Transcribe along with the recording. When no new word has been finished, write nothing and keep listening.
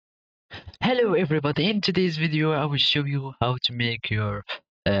Hello everybody, in today's video I will show you how to make your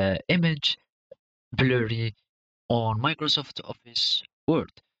image blurry on Microsoft Office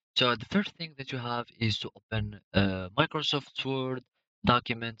Word. So the first thing that you have is to open Microsoft Word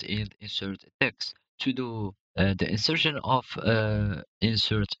document and insert text. To do the insertion of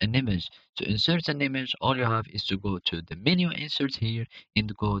insert an image. To insert an image, all you have is to go to the menu insert here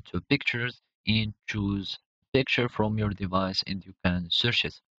and go to pictures and choose picture from your device and you can search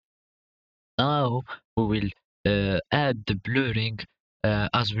it. Now we will add the blurring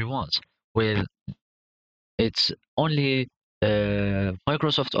as we want. Well, it's only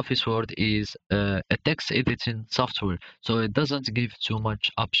Microsoft Office Word is a text editing software, so it doesn't give too much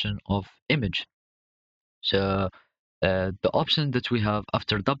option of image. So the option that we have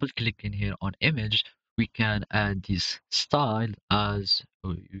after double clicking here on image, we can add this style as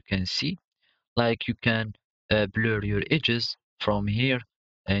you can see. Like you can blur your edges from here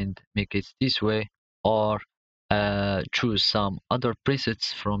and make it this way, or choose some other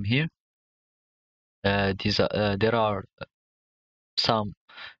presets from here. There are some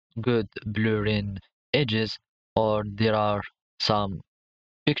good blurring edges, or there are some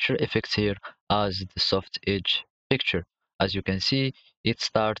picture effects here as the soft edge picture. As you can see, it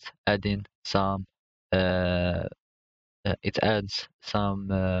starts adding some uh, it adds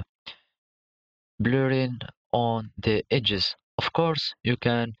some blurring on the edges. Of course, you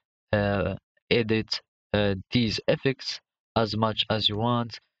can edit these effects as much as you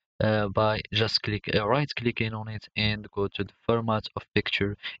want by just right clicking on it and go to the format of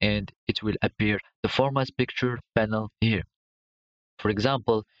picture, and it will appear the format picture panel here. For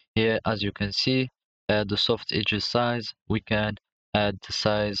example, here as you can see, the soft edges size, we can add the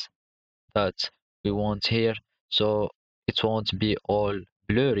size that we want here, so it won't be all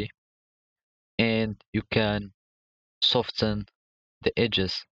blurry, and you can soften the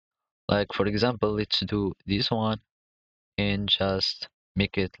edges. Like for example, let's do this one and just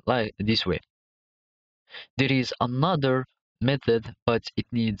make it like this way. There is another method, but it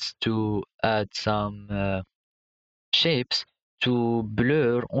needs to add some shapes to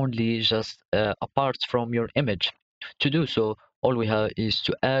blur only just apart from your image. To do so, all we have is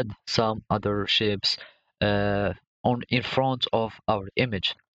to add some other shapes uh, on in front of our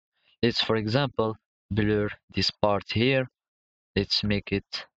image. Let's for example blur this part here. Let's make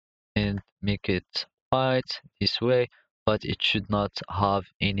it and make it white this way, but it should not have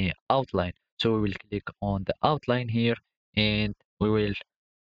any outline. So we will click on the outline here and we will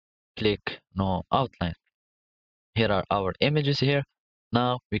click no outline. Here are our images here.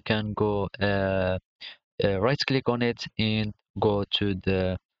 Now we can go right click on it and go to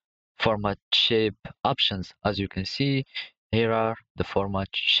the format shape options. As you can see, here are the format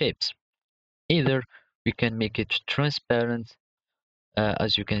shapes. Either we can make it transparent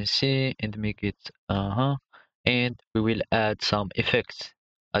as you can see and make it and we will add some effects.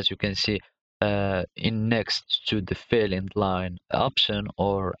 As you can see in next to the fill in line option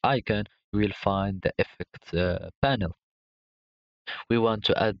or icon, you will find the effect panel. We want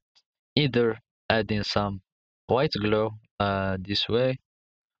to add either adding some white glow this way.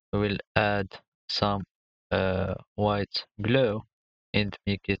 We will add some white glow and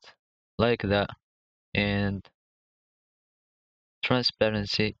make it like that, and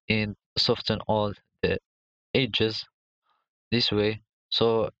transparency and soften all the edges this way,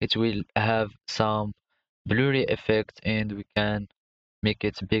 so it will have some blurry effect and we can make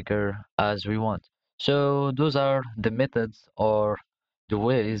it bigger as we want. So those are the methods or the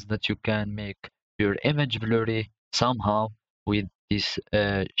ways that you can make your image blurry somehow with this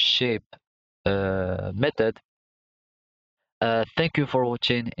shape method. Thank you for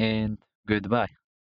watching and goodbye.